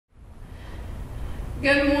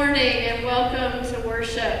Good morning and welcome to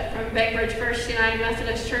worship from Bainbridge First United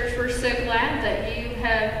Methodist Church. We're so glad that you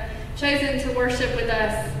have chosen to worship with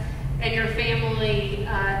us and your family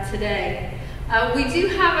today. We do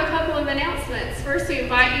have a couple of announcements. First, we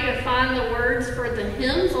invite you to find the words for the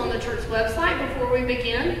hymns on the church website before we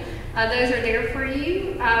begin. Those are there for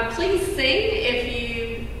you. Please sing if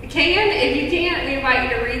you can. If you can't, we invite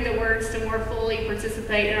you to read the words to more fully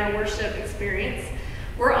participate in our worship experience.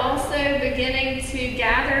 We're also beginning to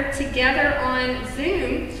gather together on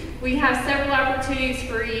Zoom. We have several opportunities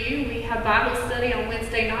for you. We have Bible study on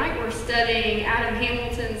Wednesday night. We're studying Adam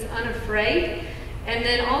Hamilton's Unafraid. And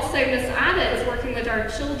then also Miss Ida is working with our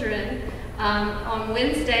children on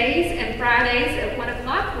Wednesdays and Fridays at 1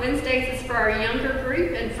 o'clock. Wednesdays is for our younger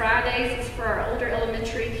group and Fridays is for our older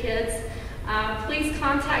elementary kids. Please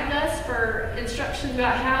contact us for instructions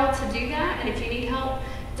about how to do that. And if you need help,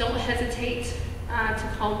 don't hesitate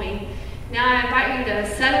to call me. Now I invite you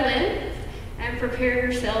to settle in and prepare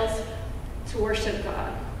yourselves to worship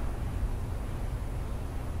God.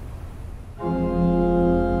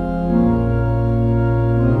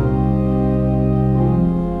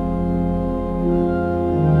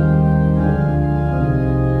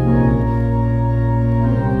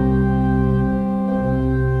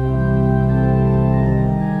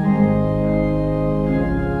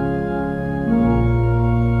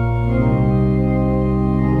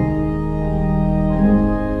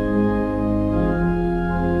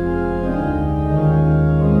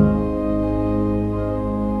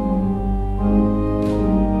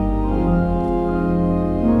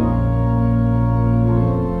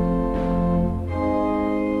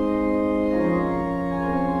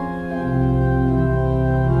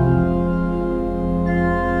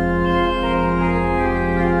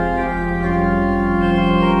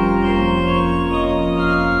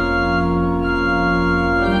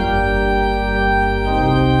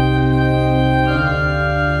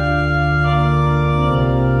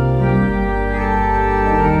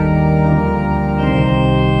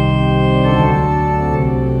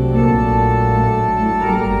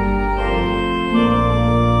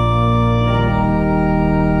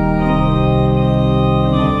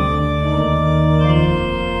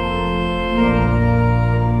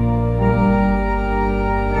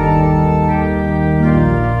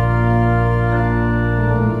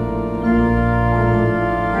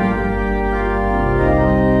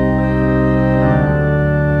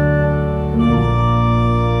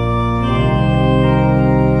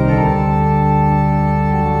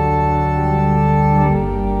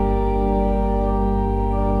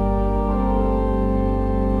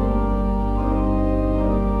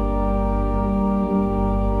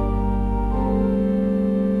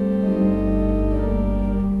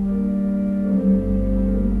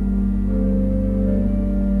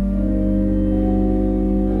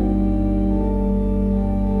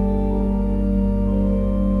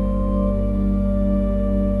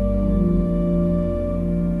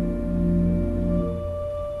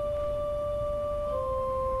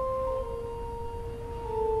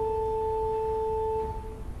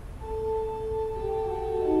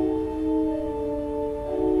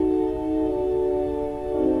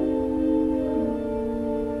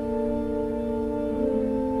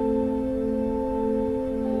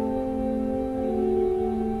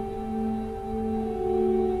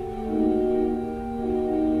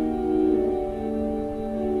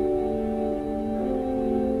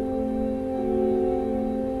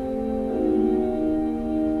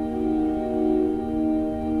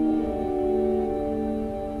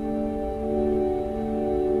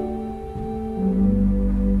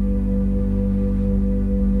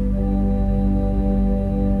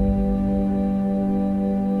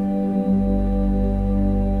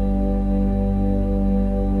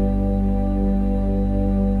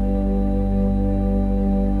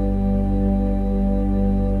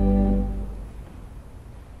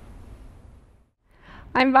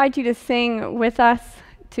 I invite you to sing with us,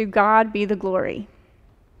 "To God Be the Glory."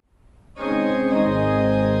 You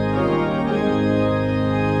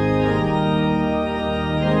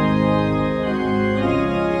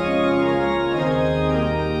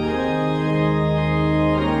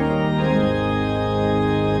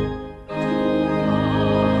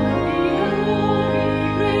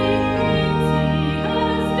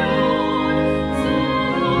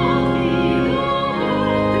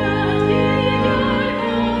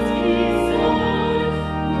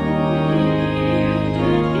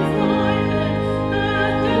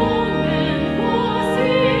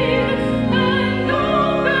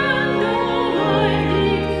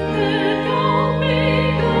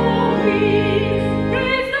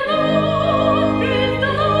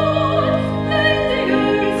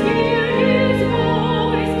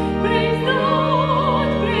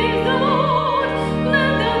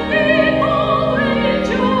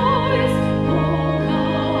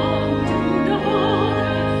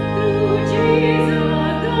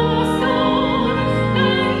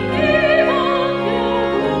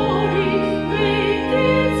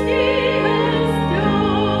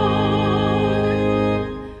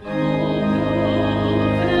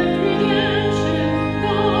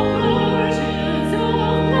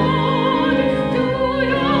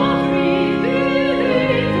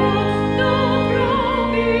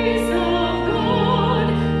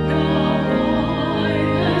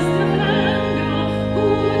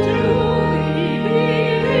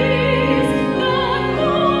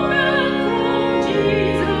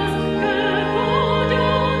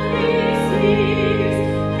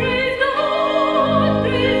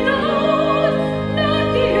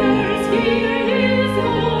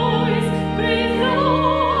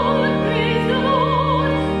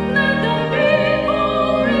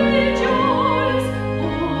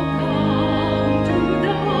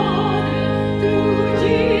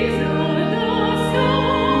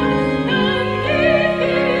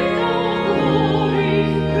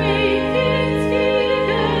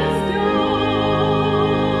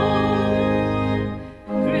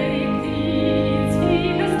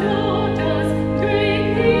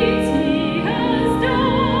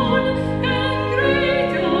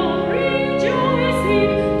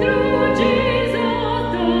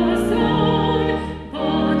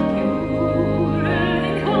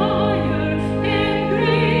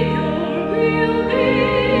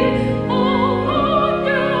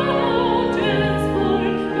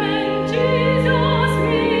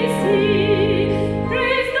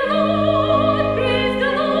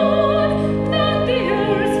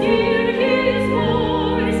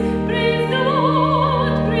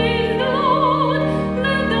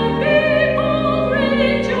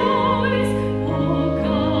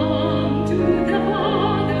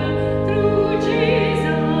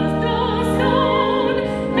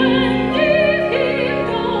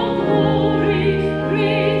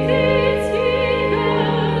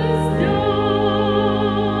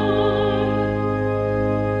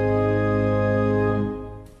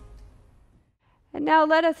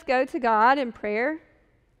let us go to God in prayer.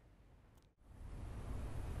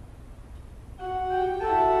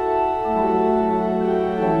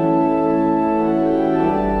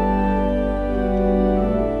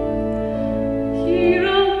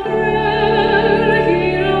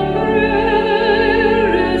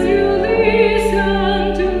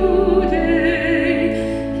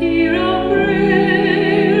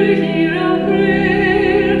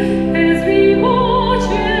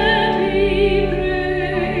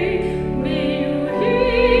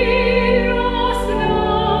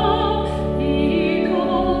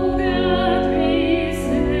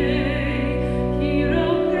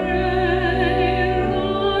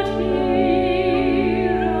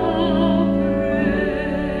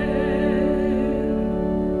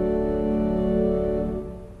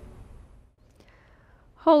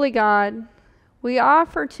 Holy God, we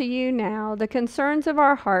offer to you now the concerns of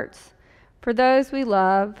our hearts for those we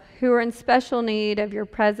love who are in special need of your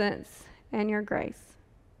presence and your grace.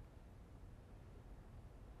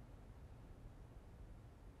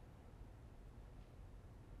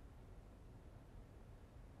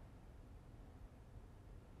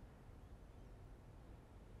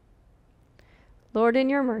 Lord, in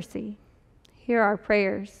your mercy, hear our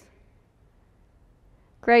prayers.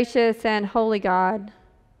 Gracious and holy God,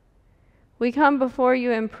 we come before you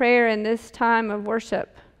in prayer in this time of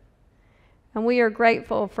worship, and we are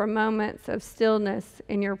grateful for moments of stillness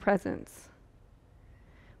in your presence.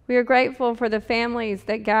 We are grateful for the families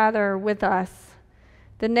that gather with us,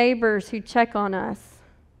 the neighbors who check on us,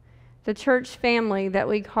 the church family that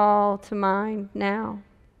we call to mind now.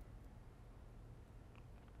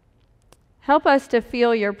 Help us to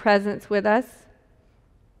feel your presence with us.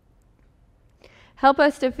 Help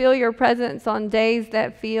us to feel your presence on days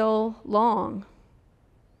that feel long.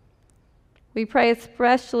 We pray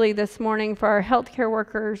especially this morning for our healthcare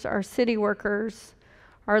workers, our city workers,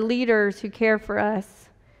 our leaders who care for us,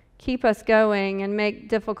 keep us going, and make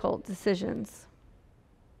difficult decisions.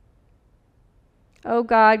 Oh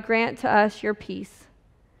God, grant to us your peace.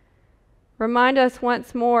 Remind us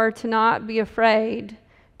once more to not be afraid,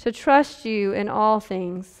 to trust you in all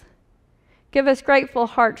things. Give us grateful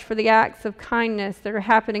hearts for the acts of kindness that are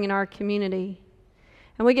happening in our community.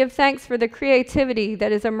 And we give thanks for the creativity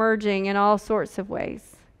that is emerging in all sorts of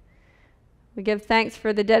ways. We give thanks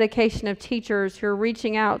for the dedication of teachers who are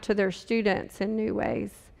reaching out to their students in new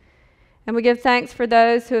ways. And we give thanks for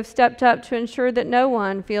those who have stepped up to ensure that no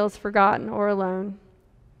one feels forgotten or alone.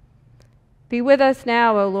 Be with us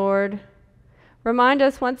now, O Lord. Remind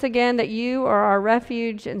us once again that you are our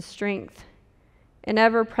refuge and strength, an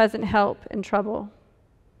ever-present help in trouble.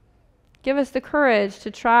 Give us the courage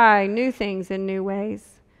to try new things in new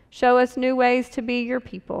ways. Show us new ways to be your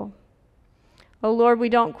people. Oh Lord, we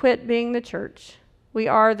don't quit being the church. We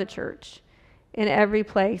are the church in every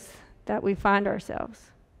place that we find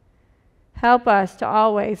ourselves. Help us to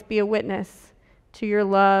always be a witness to your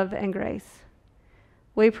love and grace.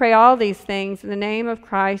 We pray all these things in the name of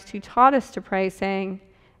Christ, who taught us to pray, saying,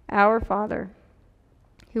 Our Father,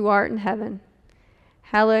 who art in heaven,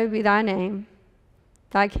 hallowed be thy name.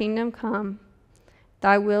 Thy kingdom come,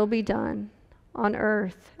 thy will be done, on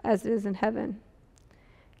earth as it is in heaven.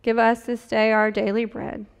 Give us this day our daily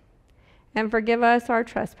bread, and forgive us our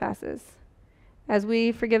trespasses, as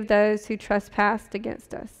we forgive those who trespass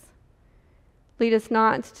against us. Lead us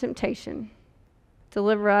not into temptation.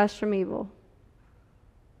 Deliver us from evil.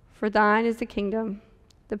 For thine is the kingdom,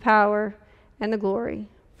 the power, and the glory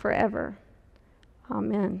forever.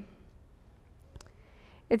 Amen.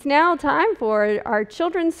 It's now time for our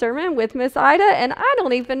children's sermon with Miss Ida, and I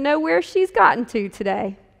don't even know where she's gotten to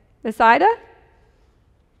today. Miss Ida?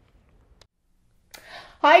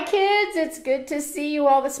 Hi kids, it's good to see you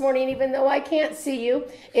all this morning, even though I can't see you.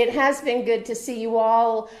 It has been good to see you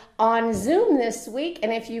all on Zoom this week,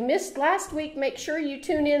 and if you missed last week, make sure you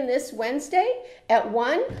tune in this Wednesday at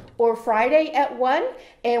 1 or Friday at 1,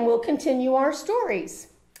 and we'll continue our stories.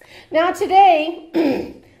 Now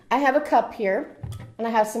today, I have a cup here, and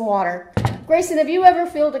I have some water. Grayson, have you ever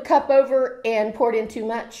filled a cup over and poured in too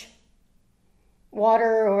much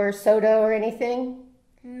water or soda or anything?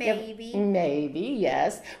 Maybe. Maybe,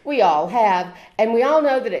 yes. We all have. And we all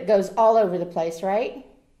know that it goes all over the place, right?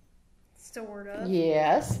 Sort of.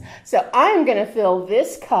 Yes. So I'm going to fill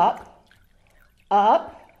this cup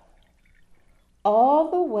up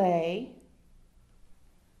all the way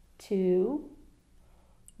to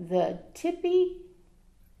the tippy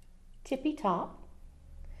top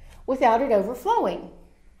without it overflowing.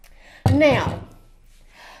 Now,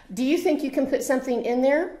 do you think you can put something in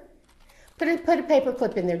there? Put a paper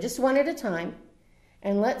clip in there, just one at a time,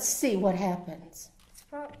 and let's see what happens.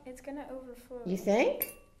 It's going to overflow. You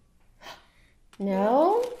think?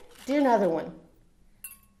 No. Do another one.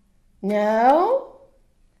 No.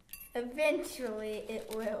 Eventually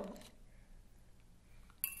it will.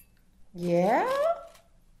 Yeah.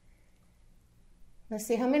 Let's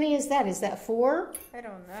see, how many is that? Is that 4? I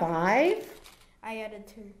don't know. 5? I added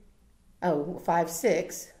 2. Oh, 5,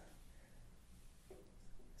 6.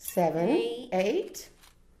 7, 8,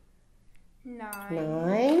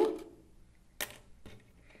 9,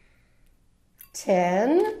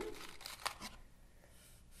 10,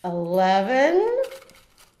 11,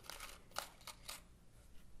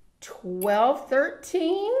 12,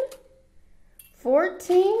 13,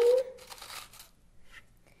 14,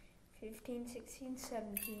 15, 16,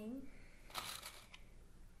 17,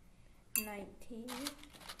 19,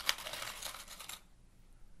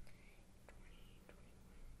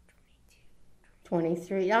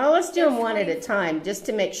 23. Now let's do them one at a time just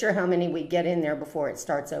to make sure how many we get in there before it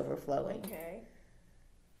starts overflowing. Okay.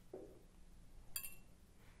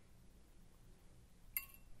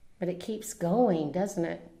 But it keeps going, doesn't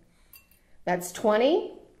it? That's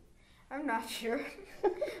 20. I'm not sure.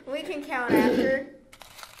 We can count after.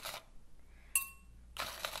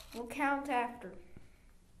 We'll count after.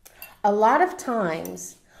 A lot of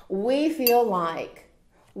times we feel like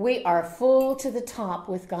we are full to the top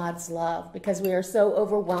with God's love because we are so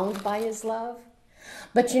overwhelmed by His love.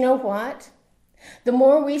 But you know what? The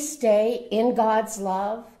more we stay in God's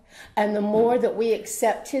love and the more that we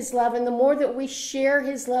accept His love and the more that we share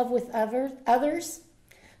His love with others,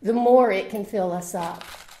 the more it can fill us up.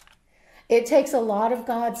 It takes a lot of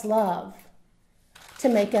God's love to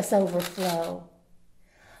make us overflow.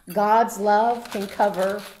 God's love can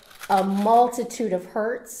cover a multitude of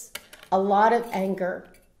hurts, a lot of anger.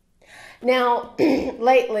 Now,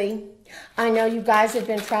 lately, I know you guys have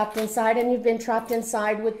been trapped inside, and you've been trapped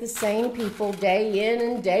inside with the same people day in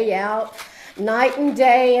and day out, night and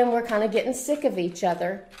day, and we're kind of getting sick of each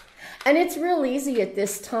other. And it's real easy at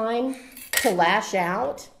this time to lash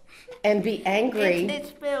out and be angry. It's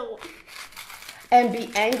spilled. And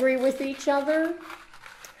be angry with each other.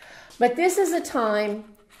 But this is a time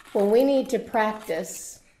when we need to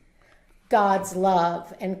practice God's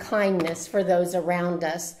love and kindness for those around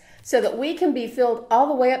us so that we can be filled all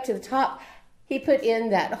the way up to the top. He put in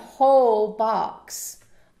that whole box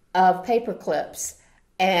of paper clips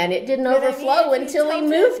and it didn't overflow until he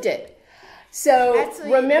moved it. So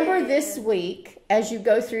remember this week, as you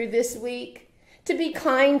go through this week, to be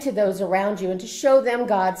kind to those around you and to show them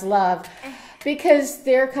God's love because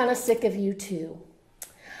they're kind of sick of you too.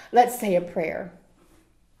 Let's say a prayer.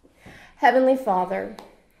 Heavenly Father,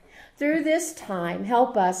 through this time,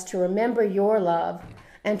 help us to remember your love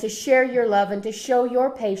and to share your love and to show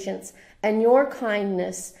your patience and your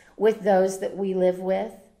kindness with those that we live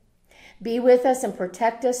with. Be with us and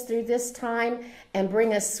protect us through this time and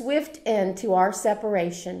bring a swift end to our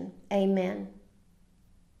separation. Amen.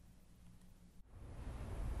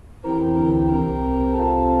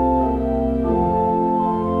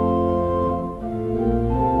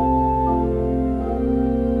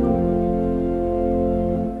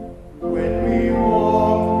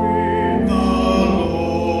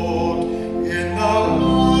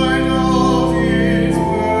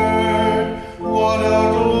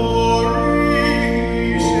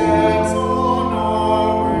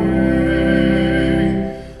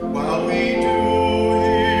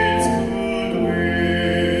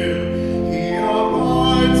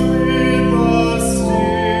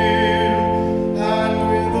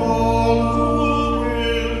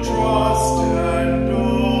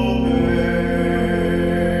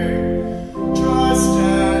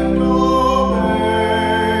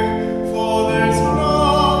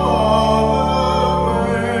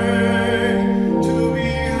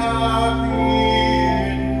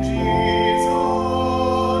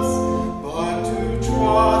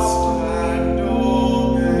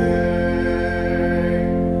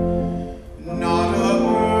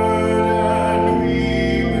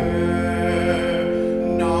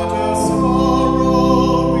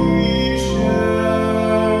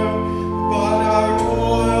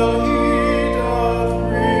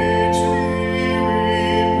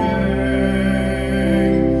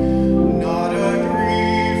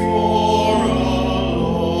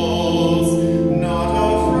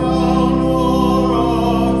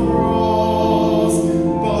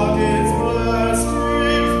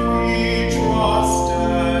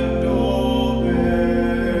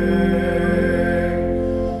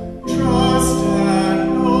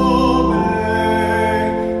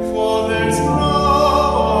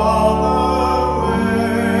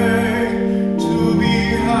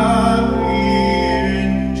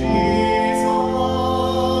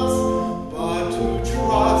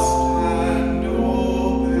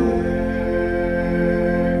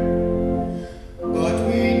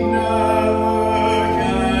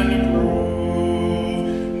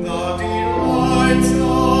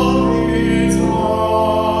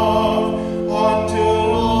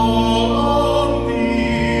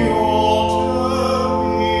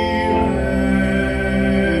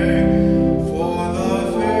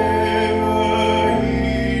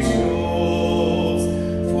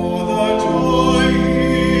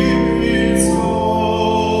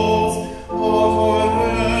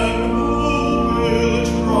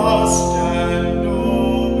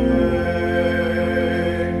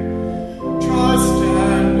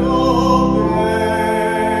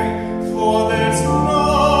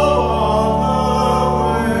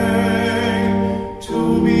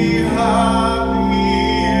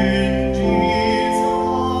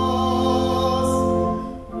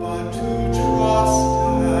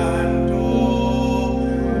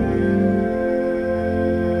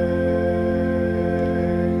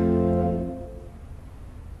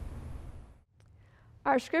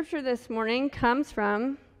 Our scripture this morning comes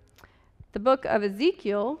from the book of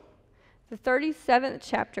Ezekiel, the 37th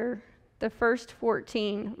chapter, the first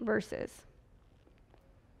 14 verses.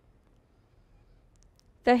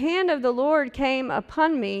 The hand of the Lord came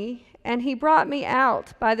upon me, and he brought me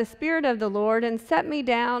out by the Spirit of the Lord and set me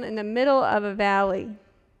down in the middle of a valley.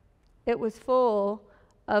 It was full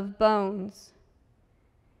of bones.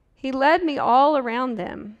 He led me all around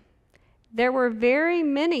them. There were very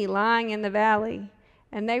many lying in the valley,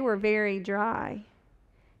 and they were very dry.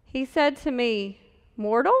 He said to me,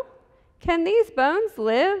 "Mortal, can these bones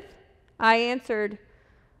live?" I answered,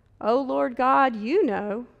 "O Lord God, you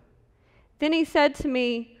know." Then he said to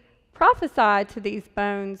me, "Prophesy to these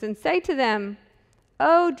bones and say to them,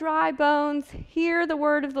 O dry bones, hear the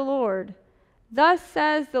word of the Lord. Thus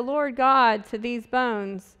says the Lord God to these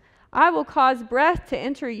bones, I will cause breath to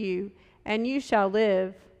enter you, and you shall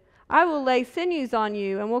live. I will lay sinews on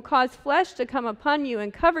you, and will cause flesh to come upon you,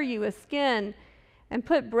 and cover you with skin, and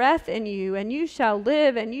put breath in you, and you shall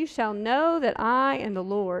live, and you shall know that I am the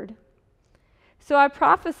Lord." So I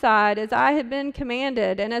prophesied as I had been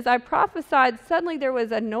commanded, and as I prophesied, suddenly there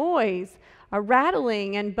was a noise, a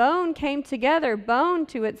rattling, and bone came together, bone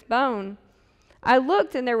to its bone. I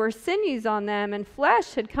looked, and there were sinews on them, and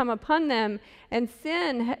flesh had come upon them, and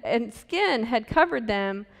skin had covered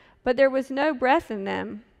them, but there was no breath in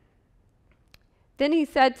them. Then he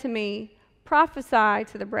said to me, "Prophesy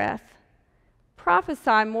to the breath.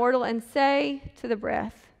 Prophesy, mortal, and say to the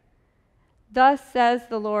breath, Thus says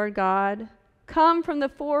the Lord God, Come from the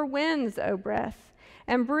four winds, O breath,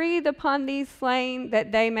 and breathe upon these slain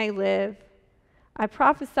that they may live." I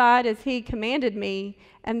prophesied as he commanded me,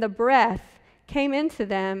 and the breath came into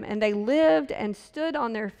them, and they lived and stood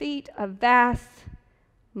on their feet, a vast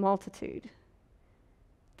multitude.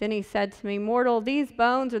 Then he said to me, "Mortal, these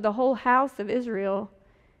bones are the whole house of Israel.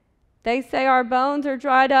 They say, our bones are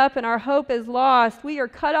dried up and our hope is lost. We are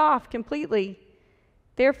cut off completely.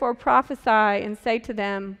 Therefore prophesy and say to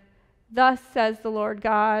them, Thus says the Lord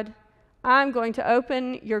God, I'm going to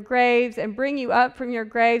open your graves and bring you up from your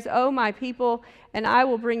graves, O my people, and I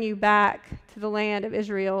will bring you back to the land of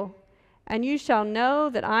Israel. And you shall know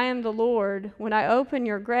that I am the Lord when I open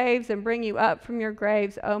your graves and bring you up from your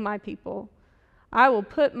graves, O my people. I will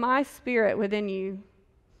put my spirit within you,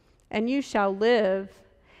 and you shall live,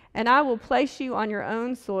 and I will place you on your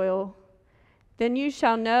own soil. Then you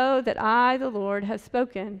shall know that I, the Lord, have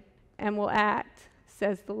spoken and will act,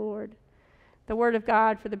 says the Lord." The word of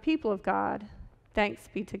God for the people of God. Thanks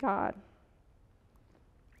be to God.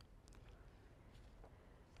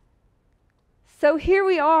 So here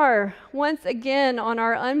we are once again on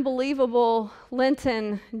our unbelievable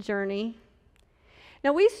Lenten journey.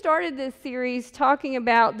 Now, we started this series talking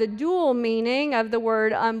about the dual meaning of the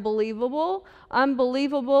word unbelievable.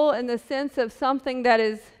 Unbelievable in the sense of something that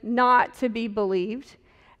is not to be believed,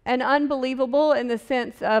 and unbelievable in the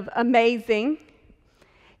sense of amazing.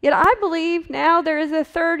 Yet I believe now there is a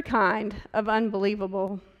third kind of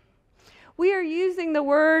unbelievable. We are using the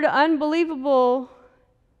word unbelievable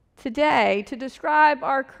today to describe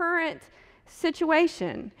our current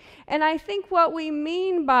situation. And I think what we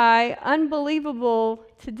mean by unbelievable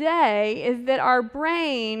today is that our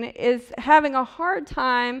brain is having a hard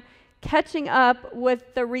time catching up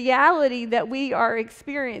with the reality that we are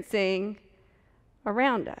experiencing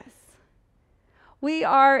around us. We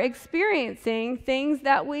are experiencing things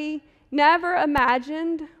that we never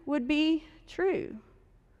imagined would be true.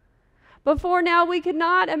 Before now, we could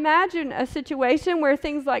not imagine a situation where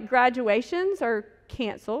things like graduations are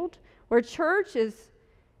canceled, where church is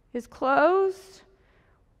closed,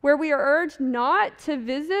 where we are urged not to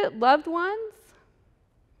visit loved ones.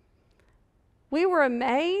 We were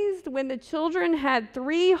amazed when the children had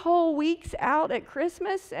 3 whole weeks out at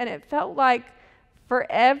Christmas, and it felt like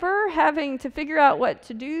forever having to figure out what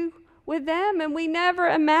to do with them, and we never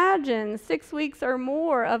imagined 6 weeks or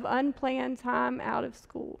more of unplanned time out of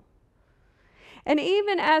school. And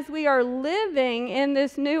even as we are living in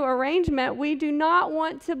this new arrangement, we do not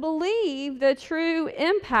want to believe the true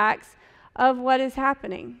impacts of what is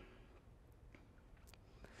happening.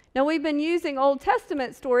 Now, we've been using Old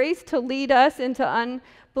Testament stories to lead us into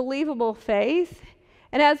unbelievable faith.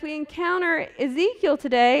 And as we encounter Ezekiel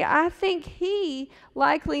today, I think he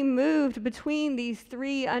likely moved between these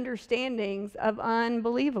 3 understandings of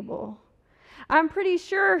unbelievable. I'm pretty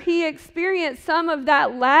sure he experienced some of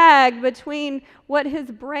that lag between what his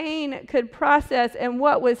brain could process and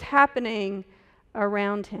what was happening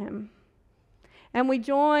around him. And we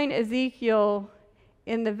join Ezekiel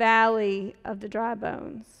in the valley of the dry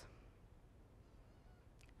bones.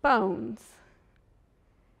 Bones.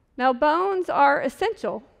 Now, bones are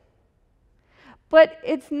essential. but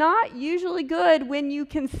it's not usually good when you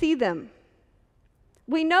can see them.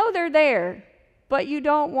 We know they're there, but you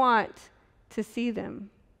don't want to see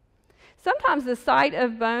them. Sometimes the sight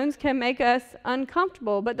of bones can make us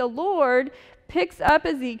uncomfortable, but the Lord picks up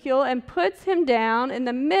Ezekiel and puts him down in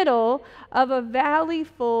the middle of a valley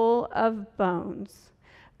full of bones.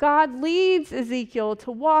 God leads Ezekiel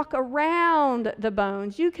to walk around the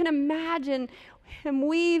bones. You can imagine him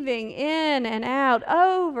weaving in and out,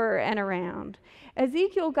 over and around.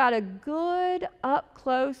 Ezekiel got a good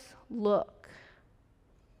up-close look.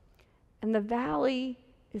 And the valley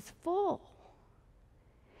is full.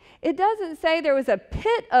 It doesn't say there was a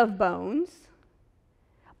pit of bones,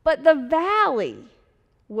 but the valley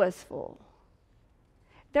was full.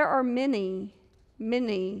 There are many,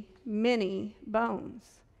 many, many bones.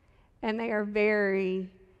 And they are very,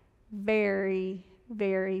 very,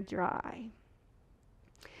 very dry.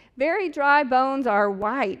 Very dry bones are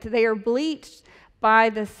white. They are bleached by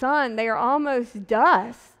the sun. They are almost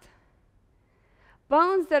dust.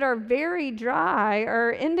 Bones that are very dry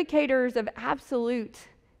are indicators of absolute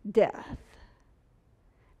death.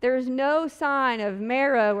 There is no sign of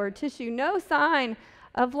marrow or tissue, no sign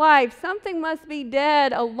of life. Something must be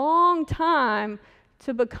dead a long time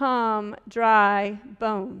to become dry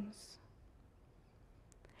bones.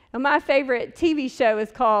 And my favorite TV show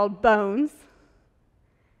is called Bones.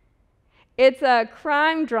 It's a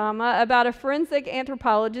crime drama about a forensic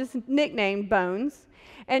anthropologist nicknamed Bones.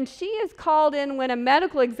 And she is called in when a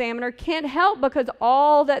medical examiner can't help because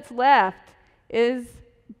all that's left is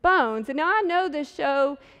bones. And now I know this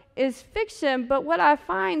show is fiction, but what I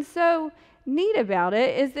find so neat about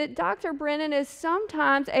it is that Dr. Brennan is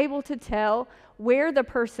sometimes able to tell where the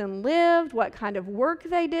person lived, what kind of work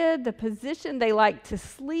they did, the position they liked to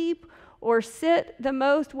sleep or sit the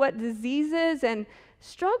most, what diseases and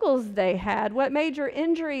struggles they had, what major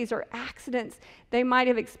injuries or accidents they might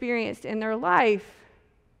have experienced in their life.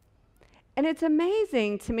 And it's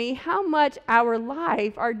amazing to me how much our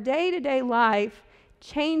life, our day-to-day life,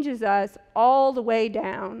 changes us all the way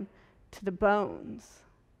down to the bones.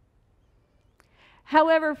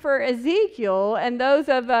 However, for Ezekiel and those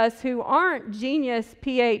of us who aren't genius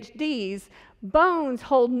PhDs, bones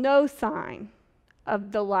hold no sign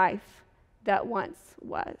of the life that once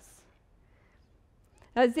was.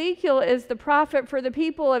 Ezekiel is the prophet for the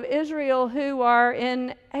people of Israel who are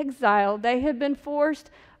in exile. They have been forced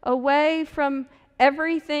away from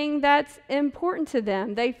everything that's important to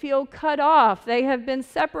them. They feel cut off. They have been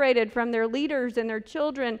separated from their leaders and their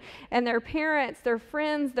children and their parents, their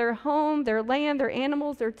friends, their home, their land, their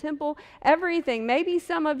animals, their temple, everything. Maybe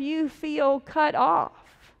some of you feel cut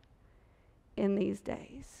off in these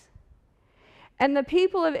days. And the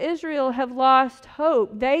people of Israel have lost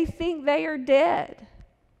hope. They think they are dead.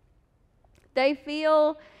 They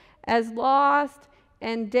feel as lost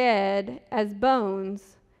and dead as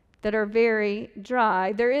bones that are very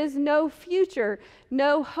dry. There is no future,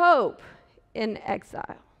 no hope in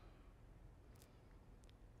exile.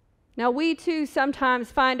 Now, we too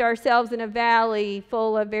sometimes find ourselves in a valley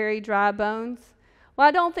full of very dry bones. Well,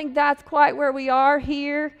 I don't think that's quite where we are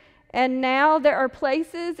here and now. There are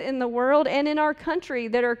places in the world and in our country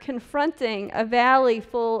that are confronting a valley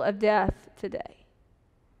full of death today.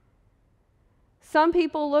 Some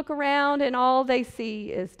people look around and all they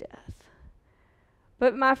see is death.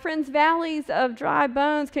 But my friends, valleys of dry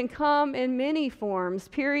bones can come in many forms: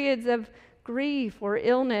 periods of grief or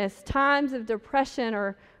illness, times of depression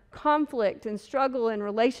or conflict and struggle in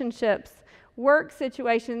relationships, work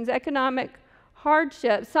situations, economic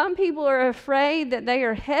hardship. Some people are afraid that they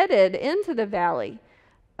are headed into the valley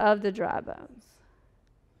of the dry bones.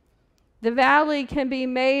 The valley can be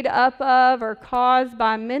made up of or caused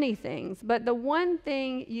by many things, but the one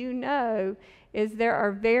thing you know is there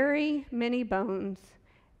are very many bones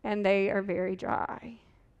and they are very dry.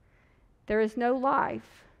 There is no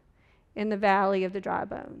life in the valley of the dry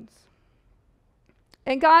bones.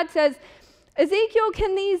 And God says, Ezekiel,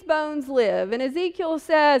 can these bones live? And Ezekiel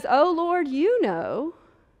says, oh Lord, you know.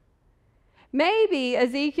 Maybe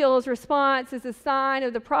Ezekiel's response is a sign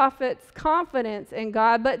of the prophet's confidence in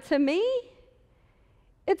God, but to me,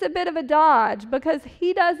 it's a bit of a dodge because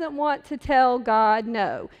he doesn't want to tell God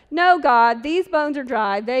no. No, God, these bones are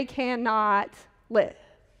dry. They cannot live.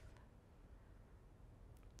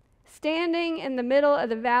 Standing in the middle of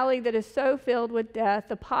the valley that is so filled with death,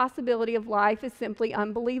 the possibility of life is simply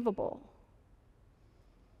unbelievable.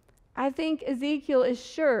 I think Ezekiel is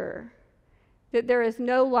sure that there is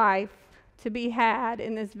no life to be had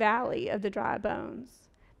in this valley of the dry bones,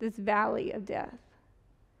 this valley of death.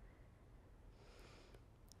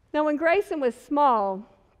 Now, when Grayson was small,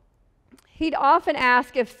 he'd often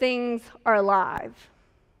ask if things are alive.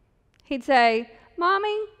 He'd say,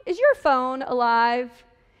 "Mommy, is your phone alive?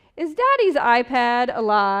 Is Daddy's iPad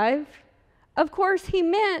alive?" Of course, he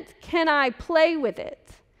meant, "Can I play with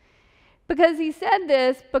it?" Because he said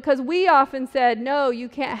this because we often said, "No, you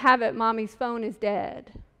can't have it. Mommy's phone is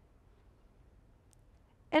dead."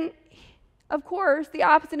 And of course, the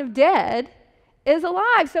opposite of dead is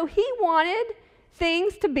alive. So he wanted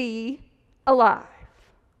things to be alive.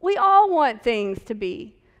 We all want things to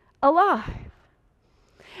be alive.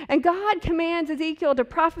 And God commands Ezekiel to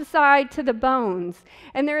prophesy to the bones.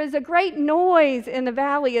 And there is a great noise in the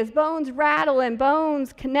valley as bones rattle and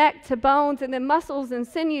bones connect to bones, and then muscles and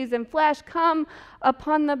sinews and flesh come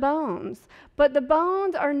upon the bones. But the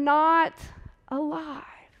bones are not alive.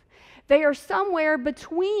 They are somewhere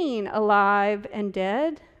between alive and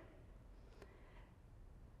dead.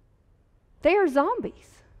 They are zombies.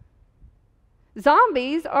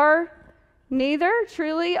 Zombies are neither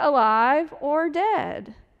truly alive or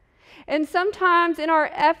dead. And sometimes in our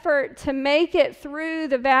effort to make it through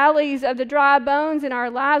the valleys of the dry bones in our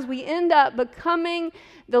lives, we end up becoming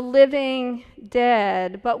the living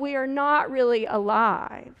dead, but we are not really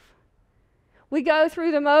alive. We go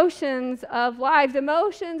through the motions of life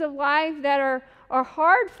that are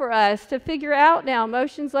hard for us to figure out now.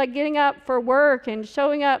 Motions like getting up for work and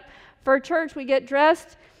showing up for church. We get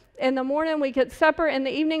dressed in the morning, we get supper in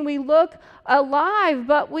the evening, we look alive,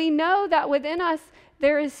 but we know that within us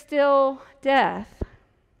there is still death.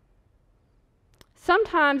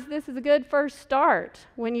 Sometimes this is a good first start.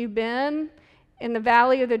 When you've been in the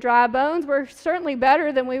valley of the dry bones, we're certainly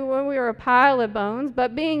better than we were when we were a pile of bones,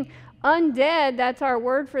 but being undead, that's our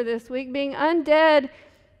word for this week. Being undead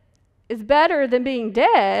is better than being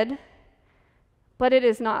dead, but it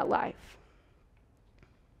is not life.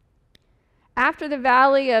 After the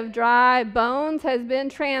valley of dry bones has been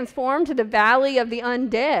transformed to the valley of the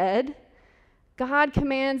undead, God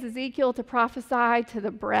commands Ezekiel to prophesy to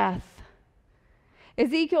the breath.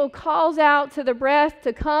 Ezekiel calls out to the breath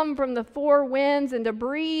to come from the four winds and to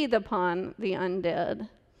breathe upon the undead.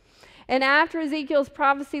 And after Ezekiel's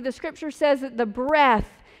prophecy, the scripture says that the breath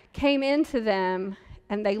came into them,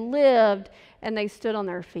 and they lived, and they stood on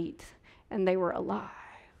their feet, and they were alive.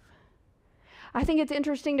 I think it's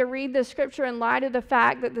interesting to read this scripture in light of the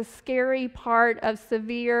fact that the scary part of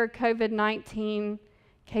severe COVID-19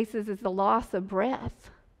 cases is the loss of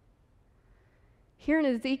breath. Here in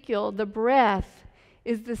Ezekiel, the breath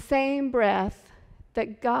is the same breath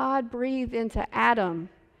that God breathed into Adam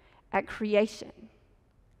at creation.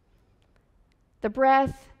 The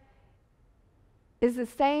breath is the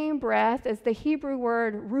same breath as the Hebrew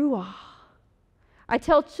word ruah. I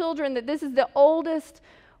tell children that this is the oldest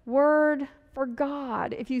word for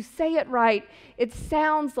God. If you say it right, it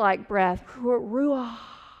sounds like breath. Ruah.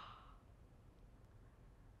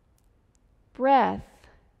 Breath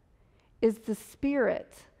is the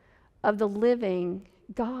spirit of the living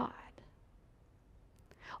God.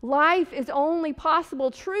 Life is only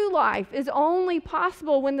possible, true life is only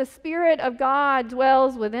possible when the Spirit of God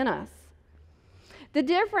dwells within us. The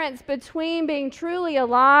difference between being truly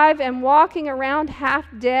alive and walking around half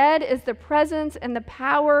dead is the presence and the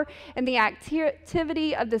power and the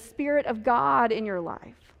activity of the Spirit of God in your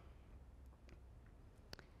life.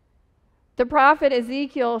 The prophet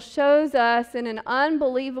Ezekiel shows us in an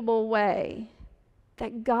unbelievable way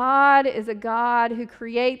that God is a God who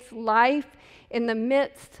creates life in the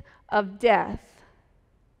midst of death.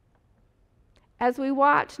 As we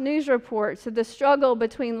watch news reports of the struggle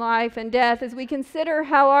between life and death, as we consider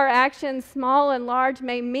how our actions, small and large,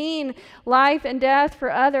 may mean life and death for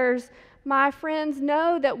others, my friends,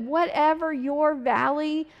 know that whatever your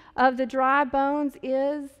valley of the dry bones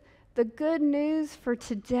is, the good news for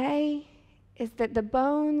today is that the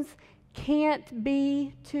bones can't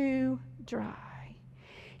be too dry.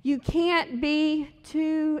 You can't be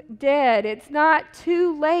too dead. It's not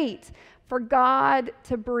too late for God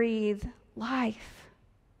to breathe life.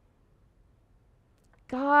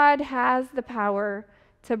 God has the power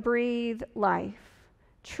to breathe life,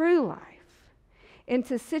 true life,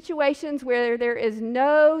 into situations where there is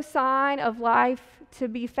no sign of life to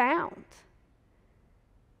be found.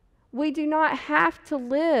 We do not have to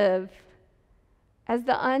live as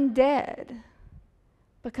the undead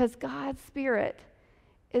because God's Spirit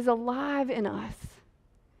is alive in us,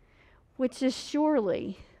 which is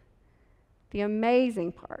surely the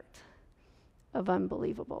amazing part of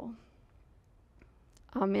unbelievable.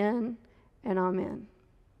 Amen and amen.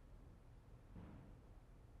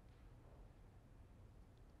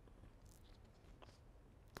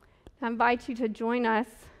 I invite you to join us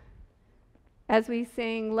as we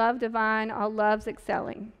sing Love Divine, All Loves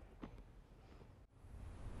Excelling.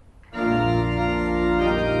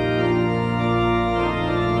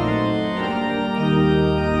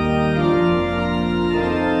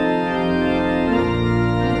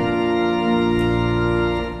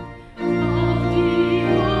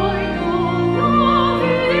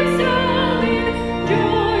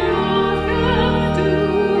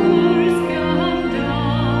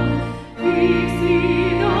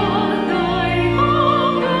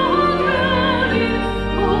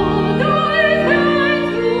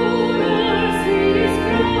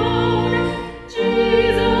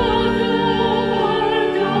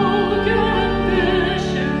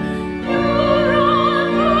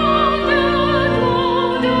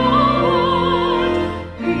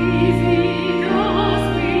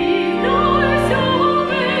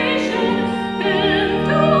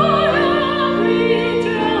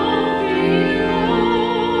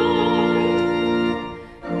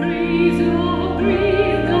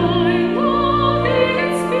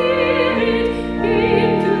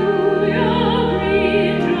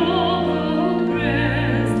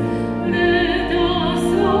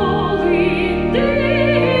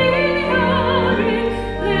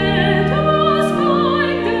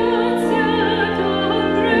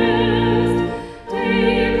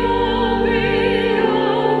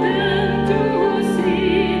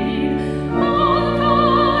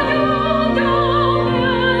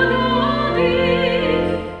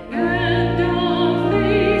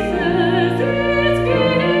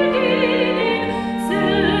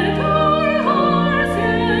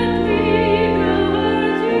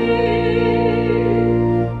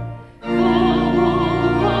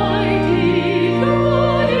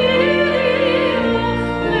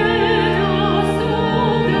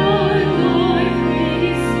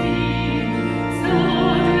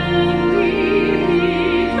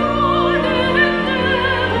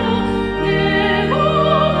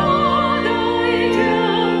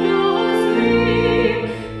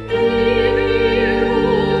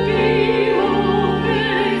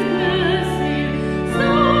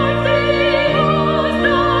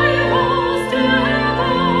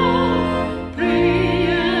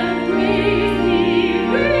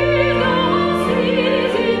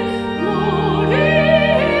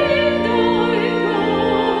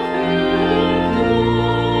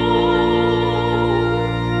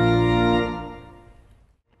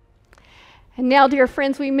 And now, dear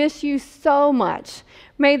friends, we miss you so much.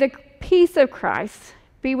 May the peace of Christ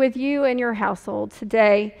be with you and your household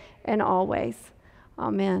today and always.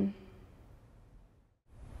 Amen.